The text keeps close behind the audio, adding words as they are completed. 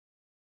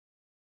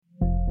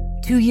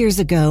2 years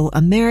ago,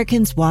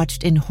 Americans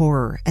watched in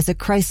horror as a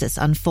crisis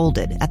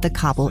unfolded at the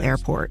Kabul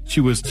airport.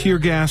 She was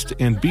tear-gassed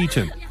and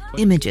beaten.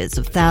 Images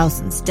of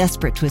thousands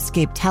desperate to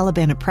escape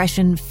Taliban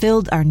oppression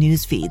filled our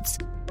news feeds.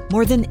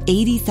 More than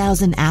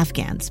 80,000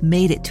 Afghans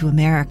made it to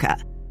America.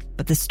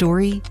 But the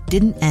story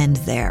didn't end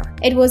there.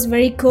 It was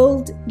very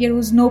cold. There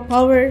was no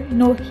power,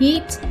 no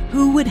heat.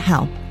 Who would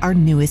help our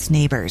newest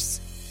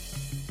neighbors?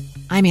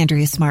 I'm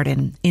Andrea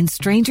Smartin. In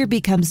Stranger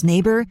Becomes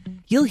Neighbor,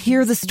 you'll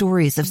hear the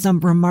stories of some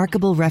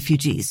remarkable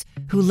refugees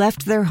who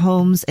left their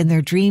homes and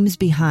their dreams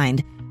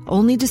behind,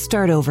 only to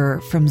start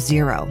over from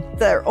zero.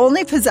 Their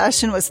only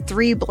possession was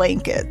 3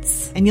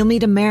 blankets. And you'll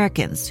meet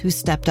Americans who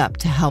stepped up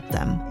to help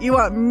them. You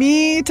want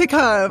me to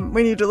come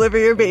when you deliver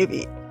your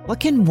baby. What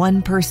can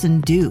one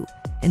person do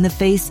in the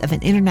face of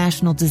an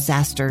international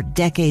disaster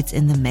decades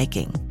in the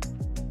making?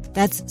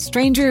 That's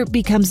Stranger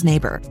Becomes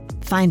Neighbor.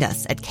 Find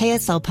us at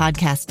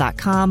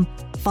kslpodcast.com.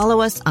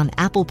 Follow us on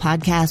Apple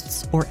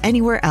Podcasts or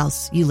anywhere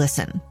else you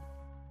listen.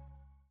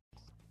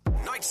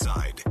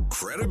 Nightside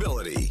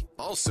credibility,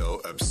 also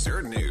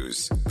absurd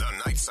news. The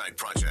Nightside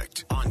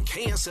Project on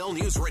KSL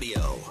News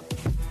Radio.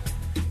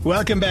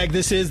 Welcome back.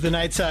 This is the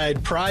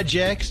Nightside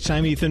Project.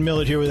 I'm Ethan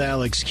Millett here with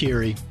Alex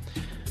Kirry.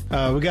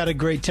 We got a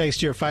great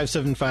text here,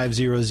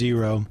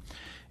 57500.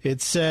 It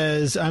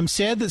says, I'm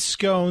sad that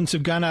scones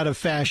have gone out of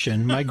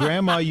fashion. My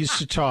grandma used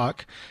to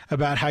talk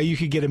about how you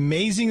could get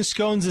amazing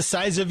scones the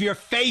size of your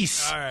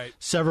face. All right.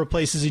 Several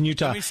places in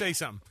Utah. Let me say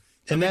something.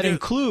 And that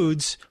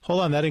includes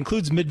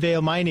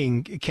Midvale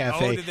Mining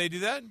Cafe. Oh, did they do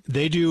that?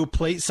 They do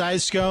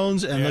plate-sized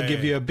scones, and they'll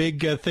give you a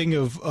big thing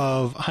of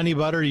honey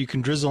butter you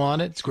can drizzle on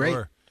it. It's great.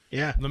 Sure.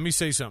 Yeah. Let me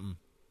say something.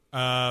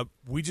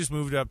 We just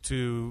moved up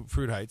to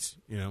Fruit Heights,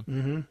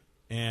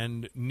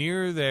 and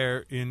near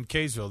there in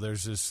Kaysville,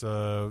 there's this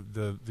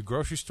the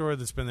grocery store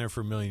that's been there for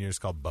a million years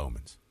called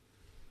Bowman's.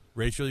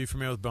 Rachel, you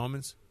familiar with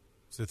Bowman's?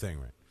 It's the thing,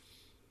 right?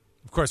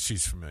 Of course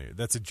she's familiar.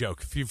 That's a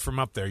joke. If you're from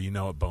up there, you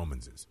know what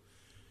Bowman's is.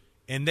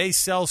 And they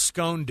sell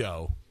scone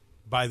dough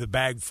by the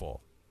bagful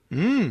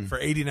for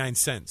 89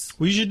 cents.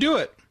 We should do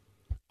it.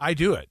 I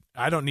do it.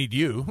 I don't need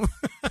you.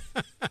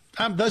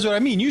 That's what I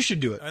mean. You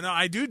should do it. No,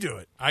 I do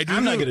it.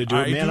 I'm not going to do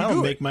it, man. I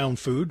don't make my own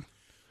food.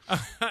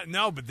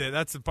 No, but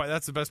that's the part.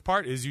 That's the best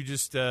part is you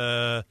just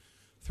throw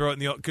it in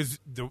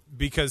the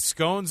because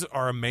scones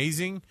are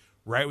amazing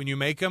right when you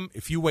make them.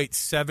 If you wait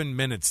 7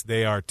 minutes,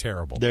 they are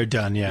terrible. They're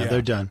done. Yeah.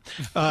 They're done.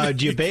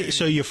 Do you bake?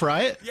 So you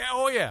fry it? Yeah.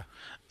 Oh yeah.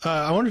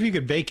 I wonder if you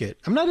could bake it.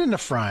 I'm not into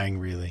frying,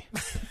 really.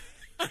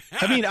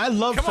 I mean, I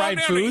love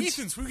fried foods.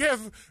 Ethan's. We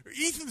have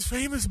Ethan's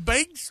famous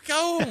baked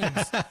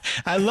scones.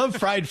 I love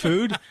fried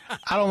food.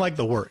 I don't like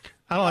the work.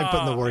 I don't like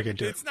putting the work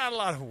into it. It's not a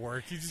lot of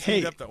work. You just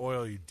heat up the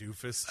oil, you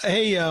doofus.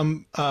 Hey,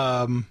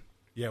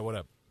 yeah, what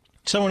up?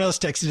 Someone else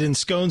texted in,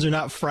 scones are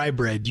not fry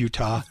bread,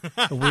 Utah.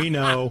 We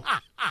know.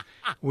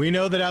 We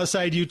know that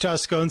outside Utah,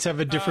 scones have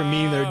a different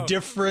meaning. They're a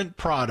different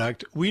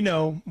product. We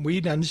know.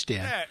 We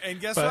understand. Yeah, and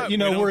guess but, what? You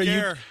know, we don't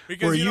care.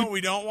 Because you know what we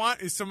don't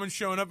want is someone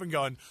showing up and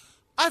going,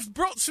 I've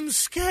brought some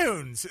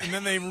scones. And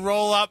then they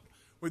roll up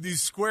with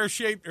these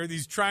square-shaped or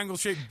these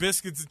triangle-shaped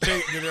biscuits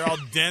that are all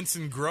dense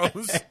and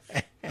gross.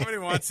 Nobody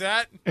wants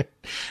that.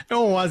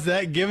 No one wants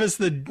that. Give us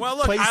the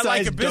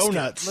plate-sized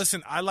donuts.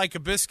 Listen, I like a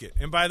biscuit.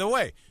 And by the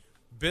way,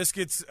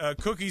 biscuits,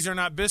 cookies are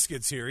not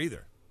biscuits here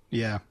either.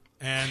 Yeah.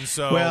 And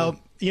so, well,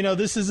 you know,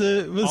 this is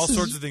all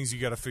sorts of things you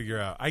got to figure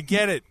out. I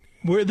get it.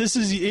 We're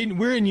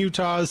in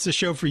Utah. It's a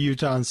show for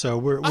Utah, and so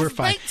we're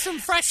fine. I've baked some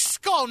fresh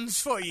scones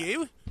for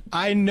you.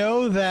 I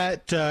know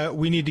that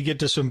we need to get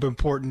to some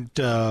important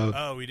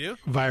we do?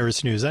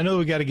 Virus news. I know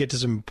we got to get to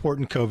some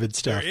important COVID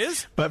stuff. There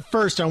is? But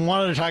first, I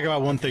wanted to talk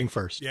about one thing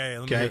first. Yeah,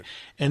 let me hear it.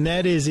 And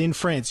that is in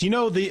France. You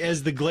know,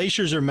 as the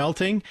glaciers are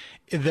melting,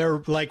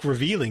 they're like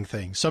revealing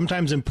things,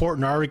 sometimes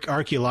important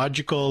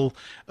archaeological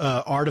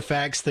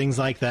artifacts, things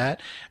like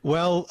that.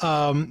 Well,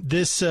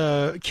 this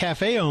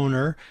cafe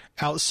owner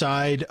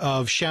outside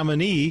of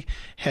Chamonix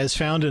has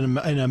found in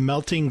a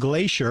melting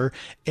glacier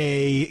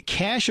a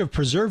cache of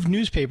preserved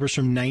newspapers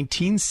from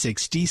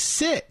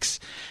 1966.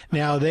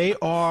 Now, they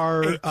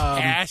are a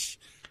cache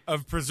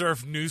of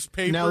preserved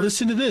newspapers. Now,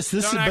 listen to this.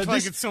 Don't act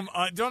like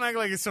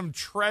it's some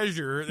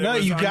treasure. No,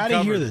 you got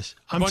to hear this.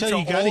 I'm telling you,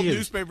 you got to hear this.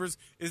 Newspapers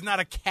is not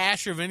a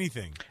cache of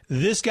anything.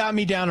 This got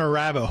me down a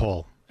rabbit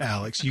hole,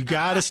 Alex. You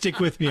got to stick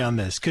with me on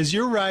this because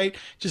you're right.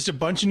 Just a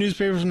bunch of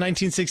newspapers from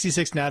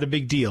 1966, not a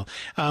big deal.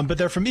 But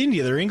they're from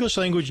India. They're English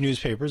language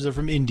newspapers. They're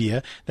from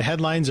India. The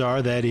headlines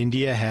are that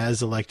India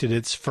has elected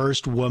its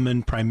first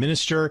woman prime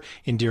minister,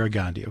 Indira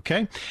Gandhi.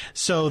 Okay,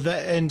 so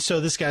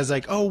this guy's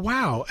like, oh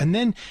wow. And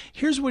then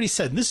here's what he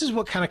said. This is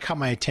what kind of caught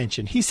my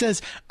attention. He says,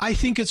 I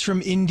think it's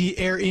from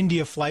Air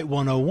India Flight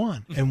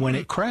 101, and when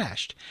it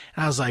crashed.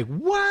 And I was like,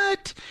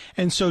 what?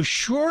 And so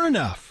sure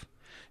enough.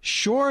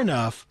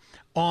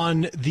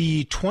 On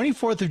the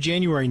 24th of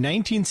January,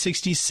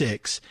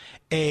 1966,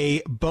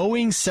 a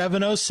Boeing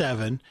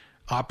 707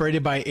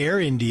 operated by Air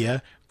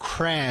India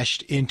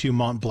crashed into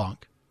Mont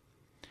Blanc,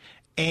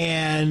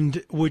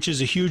 which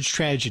is a huge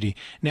tragedy.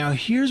 Now,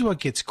 here's what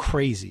gets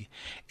crazy,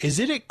 is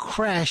that it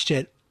crashed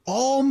at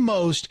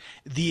almost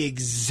the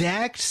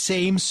exact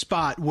same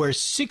spot where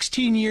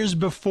 16 years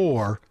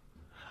before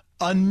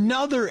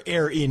another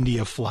Air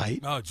India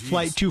flight,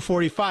 Flight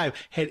 245,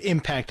 had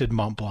impacted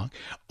Mount Blanc.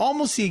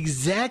 Almost the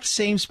exact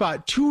same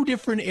spot, two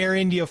different Air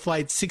India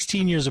flights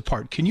 16 years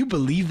apart. Can you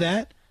believe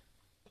that?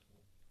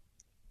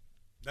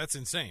 That's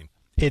insane.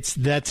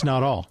 That's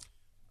not all.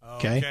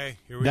 Okay,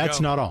 here we That's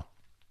go. not all.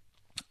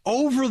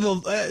 Over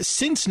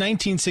since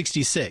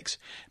 1966,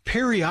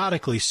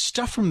 periodically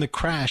stuff from the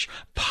crash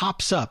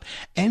pops up,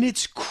 and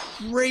it's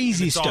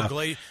crazy stuff.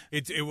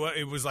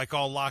 It was like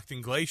all locked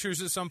in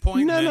glaciers at some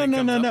point.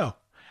 No.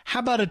 How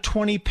about a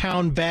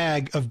 20-pound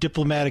bag of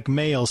diplomatic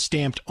mail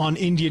stamped on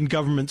Indian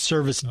government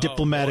service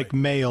diplomatic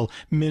mail,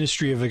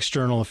 Ministry of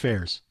External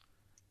Affairs?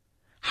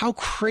 How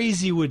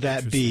crazy would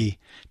that be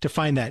to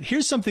find that?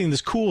 Here's something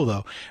that's cool,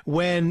 though.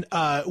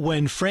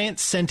 When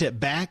France sent it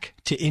back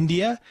to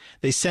India,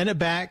 they sent it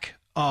back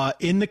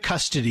in the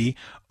custody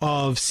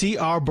of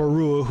C.R.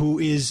 Barua, who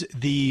was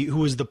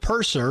the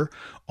purser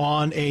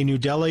on a New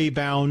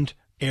Delhi-bound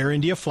Air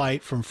India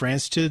flight from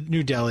France to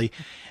New Delhi,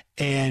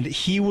 and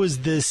he was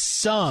the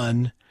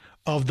son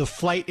of the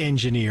flight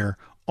engineer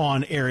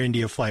on Air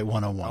India Flight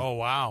 101. Oh,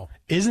 wow.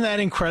 Isn't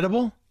that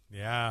incredible?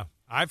 Yeah.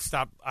 I've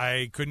stopped.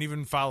 I couldn't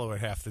even follow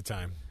it half the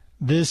time.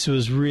 This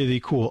was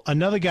really cool.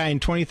 Another guy in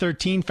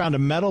 2013 found a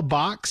metal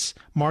box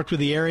marked with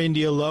the Air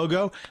India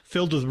logo,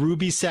 filled with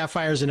rubies,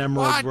 sapphires, and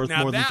emeralds worth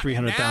more than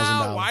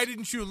 $300,000. Why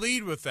didn't you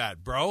lead with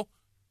that, bro?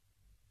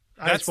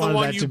 That's the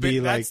one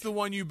That's the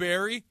one you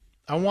bury.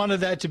 I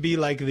wanted that to be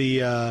like the.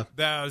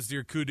 That was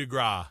your coup de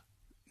grace.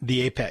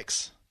 The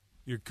apex.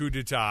 Your coup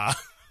d'etat.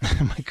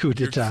 My coup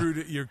d'etat.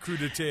 Your coup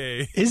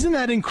d'etat. Isn't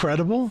that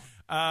incredible?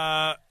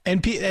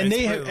 And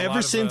they have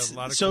ever since since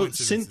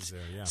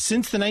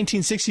the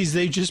 1960s,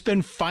 they've just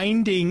been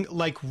finding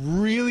like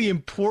really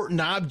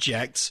important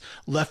objects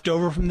left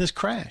over from this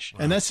crash. Wow.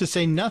 And that's to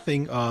say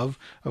nothing of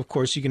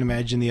course, you can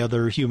imagine the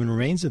other human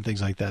remains and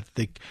things like that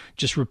they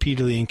just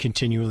repeatedly and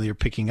continually are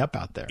picking up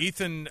out there.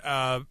 Ethan,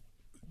 a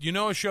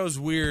show's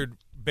weird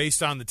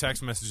based on the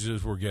text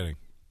messages we're getting.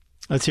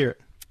 Let's hear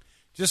it.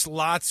 Just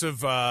lots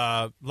of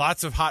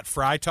hot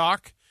fry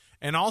talk,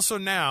 and also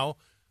now.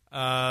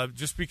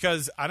 Just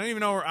because I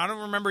don't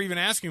remember even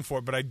asking for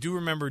it, but I do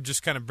remember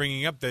just kind of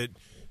bringing up that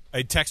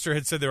a texter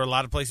had said there were a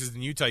lot of places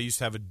in Utah used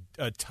to have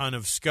a ton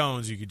of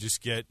scones you could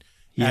just get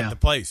at the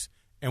place.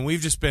 And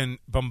we've just been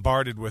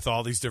bombarded with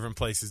all these different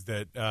places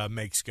that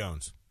make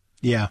scones.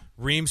 Yeah.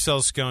 Ream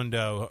sells scone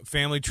dough.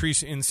 Family Tree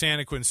in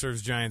Santaquin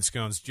serves giant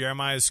scones.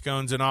 Jeremiah's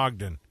Scones in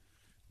Ogden.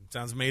 It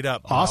sounds made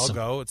up. Awesome.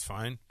 I'll go. It's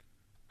fine.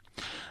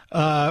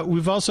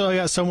 We've also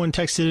got someone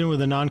texted in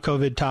with a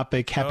non-COVID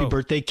topic. Happy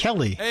birthday,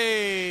 Kelly.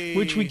 Hey.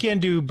 Which we can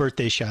do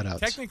birthday shout-outs.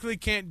 Technically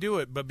can't do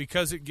it, but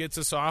because it gets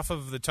us off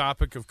of the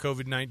topic of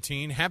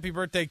COVID-19, happy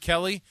birthday,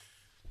 Kelly.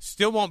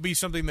 Still won't be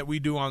something that we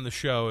do on the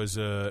show as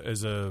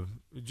a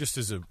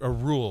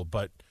rule,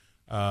 but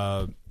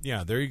there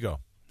you go.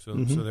 So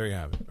there you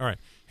have it. All right.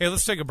 Hey,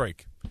 let's take a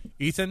break.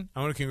 Ethan,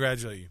 I want to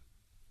congratulate you.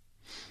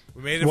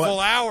 We made it a full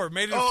hour.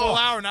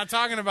 Not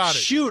talking about it.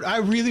 Shoot, I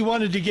really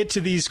wanted to get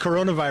to these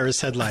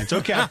coronavirus headlines.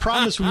 Okay, I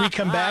promise when we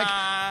come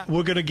back,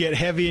 we're going to get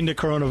heavy into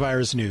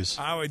coronavirus news.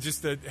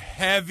 Just a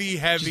heavy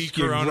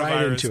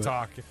coronavirus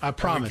talk. I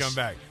promise. When we come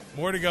back.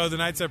 More to go. The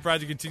Nightside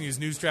Project continues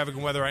news, traffic,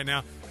 and weather right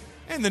now.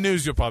 In the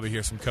news, you'll probably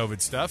hear some COVID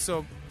stuff,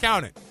 so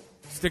count it.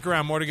 Stick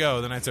around. More to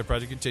go. The Nightside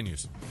Project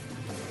continues.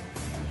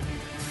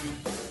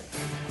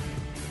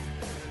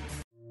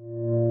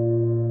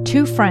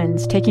 Two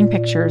friends taking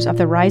pictures of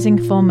the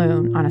rising full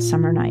moon on a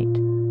summer night.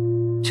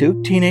 Two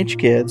teenage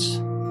kids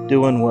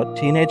doing what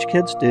teenage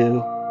kids do.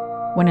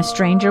 When a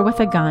stranger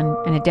with a gun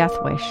and a death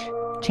wish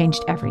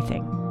changed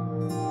everything.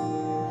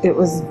 It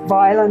was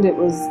violent, it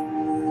was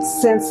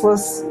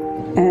senseless,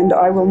 and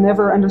I will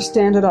never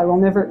understand it, I will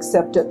never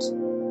accept it.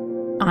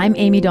 I'm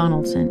Amy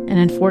Donaldson, and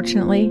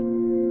unfortunately,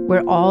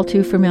 we're all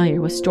too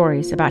familiar with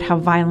stories about how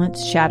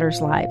violence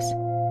shatters lives.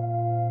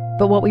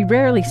 But what we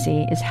rarely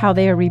see is how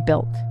they are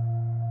rebuilt.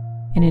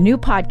 In a new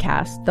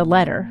podcast, The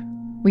Letter,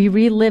 we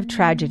relive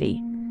tragedy,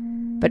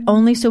 but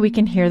only so we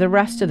can hear the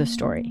rest of the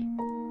story.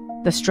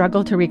 The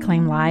struggle to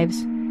reclaim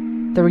lives,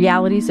 the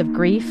realities of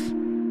grief,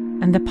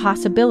 and the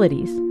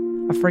possibilities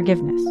of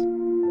forgiveness.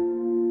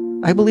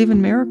 I believe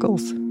in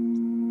miracles.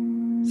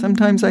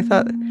 Sometimes I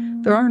thought,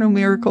 there are no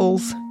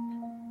miracles.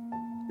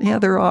 Yeah,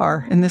 there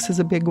are, and this is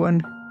a big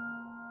one.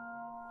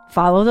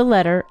 Follow The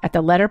Letter at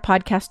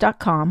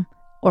theletterpodcast.com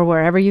or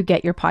wherever you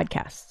get your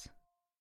podcasts.